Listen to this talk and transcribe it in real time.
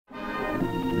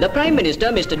The Prime Minister,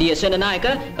 Mr.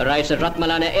 Senanayake, arrives at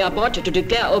Rathmalana Airport to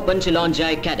declare open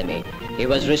Senanayake Academy. He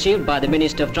was received by the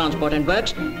Minister of Transport and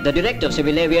Works, the Director of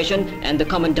Civil Aviation and the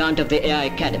Commandant of the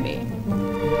Air Academy.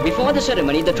 Before the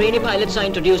ceremony, the trainee pilots are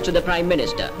introduced to the Prime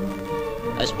Minister.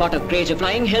 A spot of crazy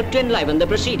flying helped to enliven the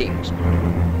proceedings.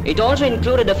 It also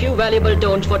included a few valuable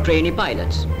don'ts for trainee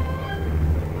pilots.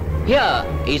 Here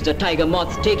is the Tiger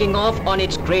Moth taking off on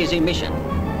its crazy mission.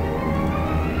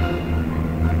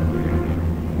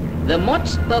 The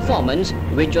Moth's performance,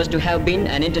 which was to have been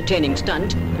an entertaining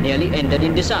stunt, nearly ended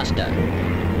in disaster.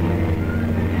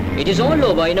 It is all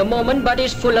over in a moment, but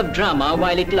is full of drama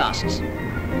while it lasts.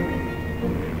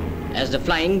 As the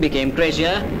flying became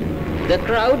crazier, the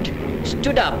crowd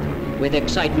stood up with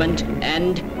excitement,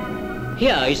 and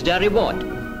here is their reward.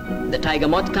 The Tiger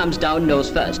Moth comes down nose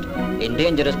first. In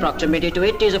dangerous proximity to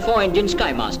it is a 4-engine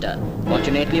Skymaster.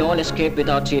 Fortunately, all escaped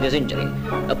without serious injury.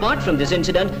 Apart from this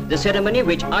incident, the ceremony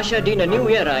which ushered in a new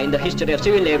era in the history of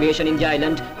civil aviation in the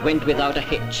island went without a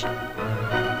hitch.